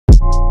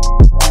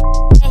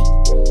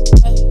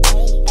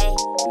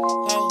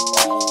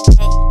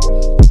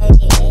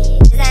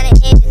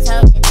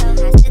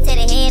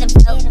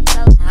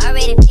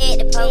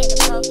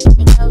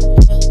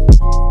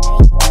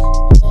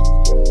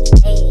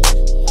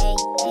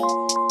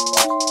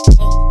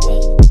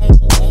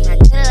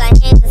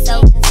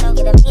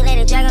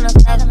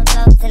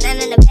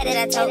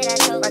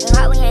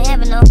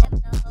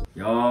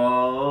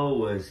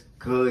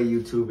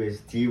Rockerz,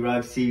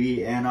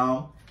 DROCKZTV, and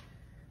I'm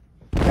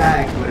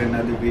back with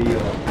another video.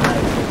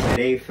 So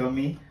today, feel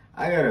me,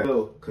 I got a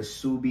little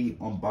Ksubi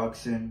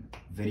unboxing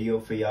video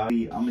for y'all.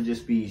 I'm gonna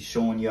just be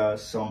showing y'all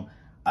some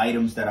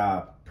items that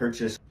I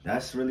purchased.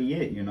 That's really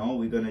it, you know.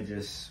 We're gonna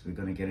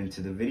get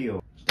into the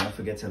video. Don't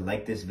forget to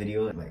like this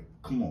video. Like,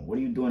 come on, what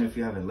are you doing if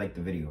you haven't liked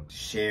the video?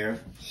 Share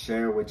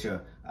with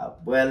your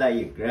abuela,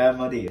 your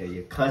grandmother,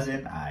 your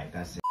cousin. Alright,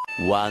 that's it.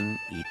 One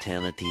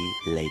eternity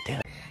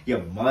later.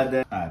 Your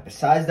mother. Alright,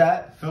 besides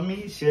that, feel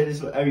me, share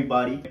this with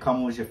everybody.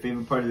 Comment what's your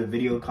favorite part of the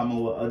video.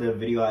 Comment what other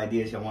video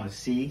ideas y'all want to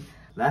see.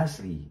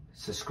 Lastly,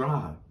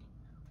 subscribe.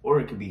 Or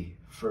it could be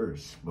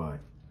first, but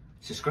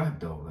subscribe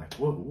though. Like,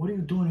 what are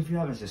you doing if you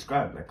haven't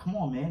subscribed? Like, come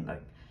on, man.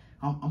 Like,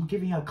 I'm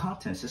giving y'all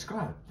content.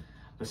 Subscribe.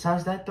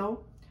 Besides that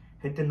though,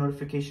 hit the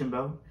notification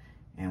bell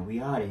and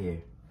we out of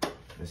here.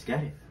 Let's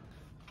get it.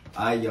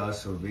 Alright, y'all,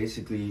 so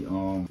basically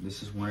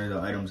this is one of the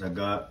items I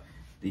got.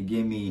 They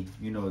gave me,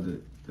 you know,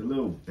 the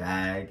little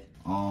bag.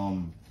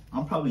 I'm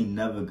probably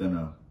never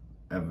gonna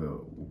ever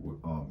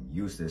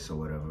use this or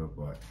whatever,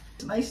 but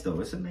it's nice though.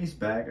 It's a nice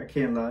bag, I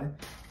can't lie.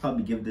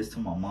 Probably give this to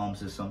my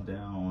mom's or something,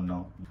 I don't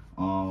know.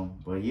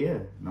 But yeah,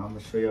 now I'm gonna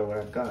show y'all what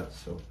I got.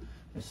 So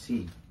let's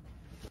see.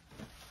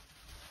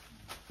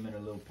 I'm in a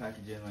little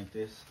packaging like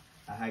this.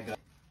 I had got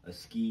a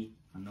ski.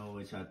 I know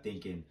what y'all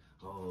thinking,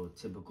 oh,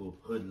 typical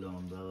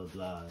hoodlum, blah blah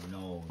blah.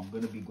 No, I'm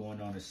gonna be going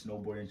on a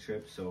snowboarding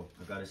trip, so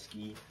I got a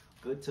ski.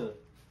 Good to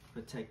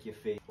protect your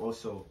face.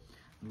 Also,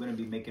 I'm gonna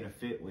be making a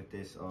fit with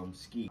this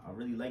ski. I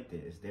really liked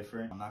it. It's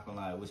different. I'm not gonna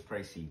lie, it was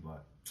pricey,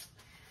 but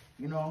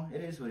you know,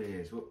 it is what it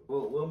is.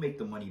 We'll make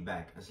the money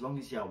back as long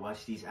as y'all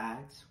watch these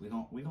ads. We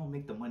gonna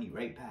make the money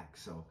right back.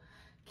 So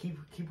keep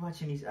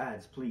watching these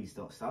ads, please.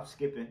 Don't stop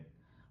skipping.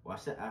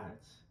 Watch the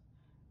ads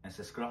and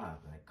subscribe.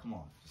 Like, come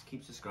on, just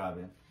keep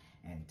subscribing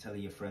and tell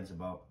your friends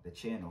about the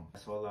channel.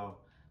 That's all I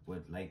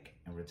would like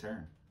in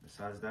return.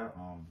 Besides that,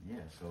 yeah.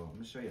 So I'm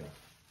gonna show y'all.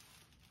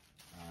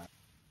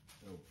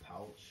 Little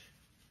pouch.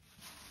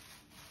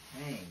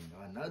 Dang,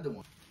 another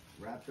one.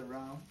 Wrapped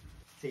around,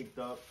 taped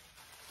up.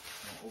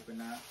 Gonna open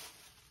that.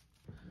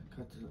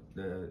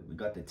 We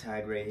got the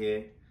tag right here.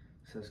 It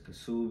says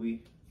Ksubi.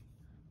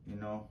 You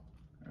know,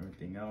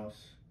 everything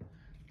else.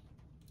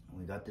 And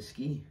we got the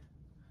ski.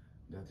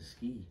 Let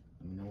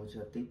me know what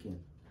y'all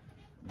thinking.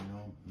 You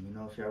know, let me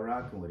know if y'all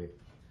rocking with it.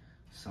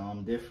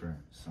 Something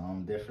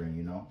different,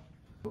 you know.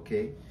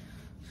 Okay,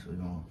 so we're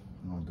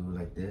gonna do it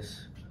like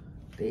this.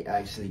 They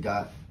actually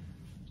got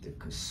the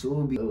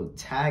Ksubi little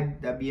tag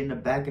that be in the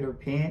back of their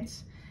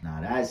pants. Nah,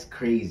 that's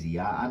crazy.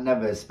 I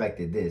never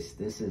expected this.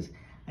 This is,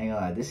 I ain't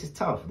gonna lie, this is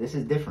tough. This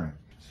is different.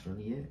 That's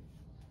really it.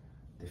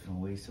 Different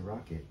ways to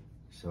rock it.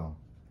 So,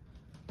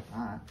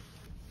 alright.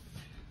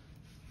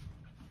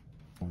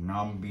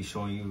 Now I'm gonna be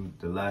showing you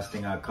the last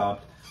thing I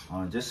copped.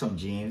 Just some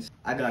jeans.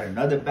 I got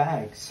another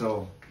bag.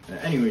 So,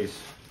 anyways,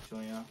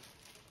 showing y'all.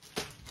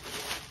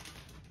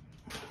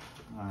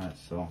 Alright,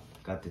 so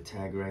got the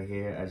tag right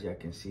here, as y'all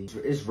can see.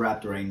 It's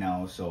wrapped right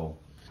now, so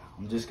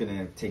I'm just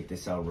gonna take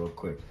this out real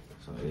quick.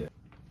 So yeah.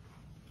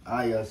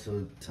 Alright, y'all, so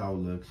that's how it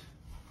looks.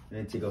 I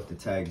didn't take off the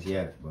tags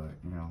yet, but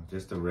you know,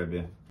 just a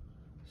ribbon.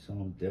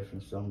 Something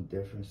different. Yep.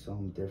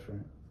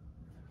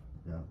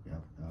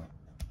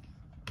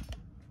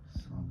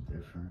 Something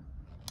different,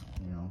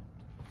 you know.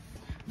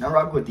 Now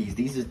rock with these.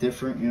 These are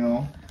different, you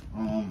know.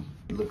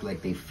 Look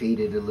like they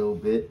faded a little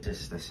bit.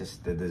 That's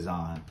just the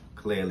design.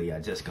 Clearly, I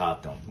just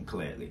got them,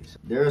 clearly. So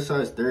they're a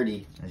size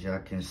 30, as y'all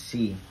can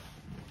see.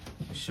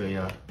 I'll show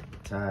y'all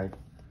the tag.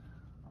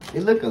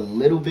 They look a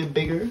little bit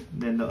bigger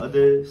than the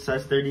other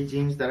size 30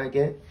 jeans that I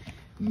get.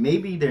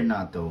 Maybe they're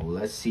not though,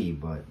 let's see,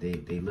 but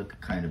they look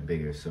kind of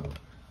bigger, so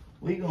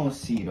we gonna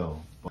see though.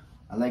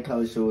 I like how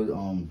it shows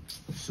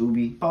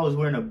Ksubi. If I was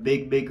wearing a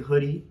big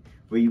hoodie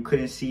where you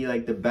couldn't see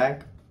like the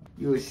back,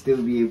 you would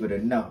still be able to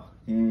know.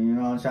 You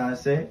know what I'm trying to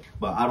say?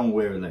 But I don't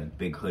wear like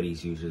big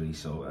hoodies usually,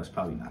 so that's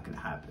probably not gonna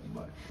happen.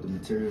 But the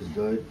material is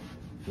good.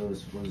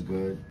 Feels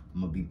good.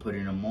 I'm gonna be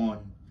putting them on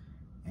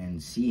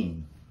and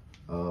seeing.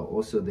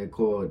 Also, they're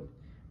called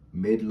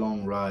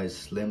mid-long rise,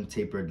 slim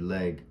tapered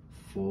leg,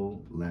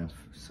 full length,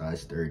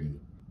 size 30.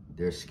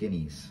 They're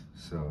skinnies,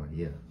 so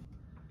yeah.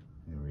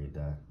 Let me read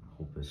that.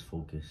 Hope it's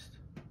focused.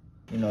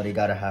 You know, they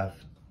gotta have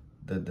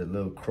the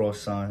little cross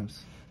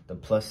signs, the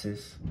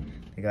pluses.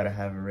 They gotta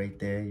have it right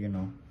there, you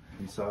know.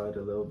 Inside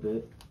a little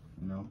bit,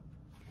 you know.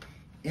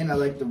 And I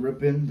like the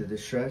ripping, the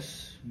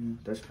distress.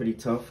 That's pretty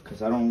tough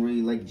because I don't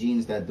really like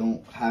jeans that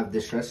don't have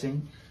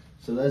distressing.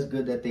 So that's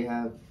good that they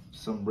have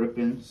some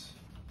rippings.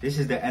 This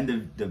is the end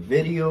of the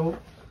video.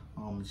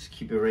 Just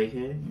keep it right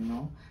here, you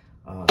know.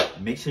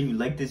 Make sure you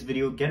like this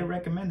video. Get it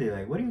recommended.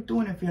 Like, what are you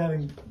doing if you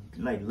haven't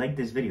liked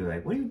this video?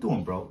 Like, what are you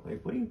doing, bro?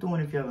 Like, what are you doing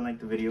if you haven't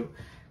liked the video?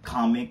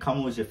 Comment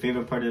what's your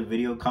favorite part of the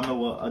video. Comment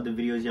what other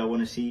videos y'all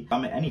want to see.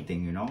 Comment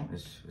anything, you know.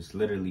 It's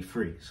literally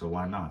free, so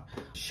why not?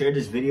 Share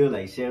this video,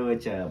 like share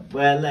with your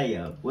abuela,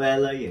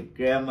 your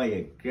grandma,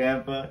 your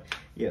grandpa,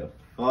 your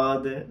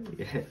father,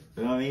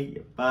 feel me?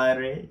 Your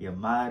padre, your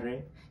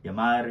madre, feel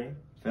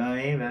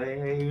me?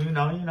 You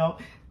know,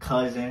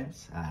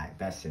 cousins. Alright,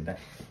 that's it.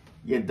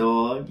 your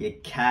dog, your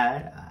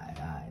cat.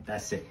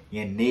 That's it.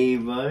 Your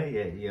neighbor,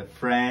 your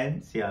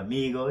friends, your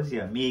amigos,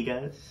 your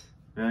amigas,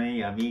 right?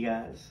 Your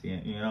amigas,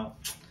 you know.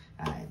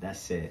 Alright,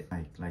 that's it.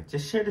 Like,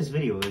 just share this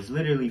video. It's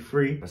literally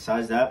free.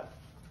 Besides that,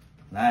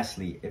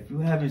 lastly, if you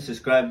haven't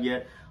subscribed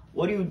yet,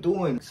 what are you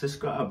doing?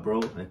 Subscribe, bro.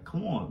 Like,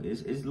 come on.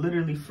 It's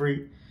literally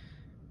free,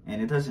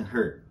 and it doesn't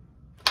hurt.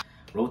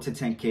 Road to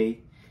 10K,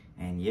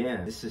 and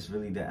yeah, this is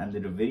really the end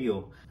of the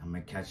video. I'm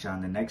gonna catch you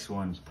on the next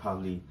one.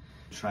 Probably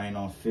trying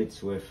on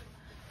fits with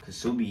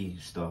Ksubi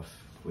stuff,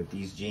 with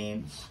these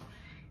jeans,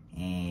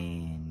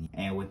 and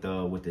with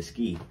the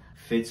ski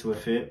fits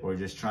with it, or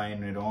just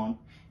trying it on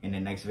in the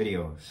next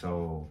video.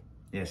 So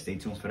yeah, stay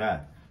tuned for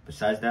that.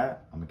 Besides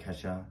that, I'm gonna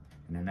catch y'all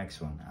in the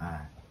next one.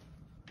 Alright.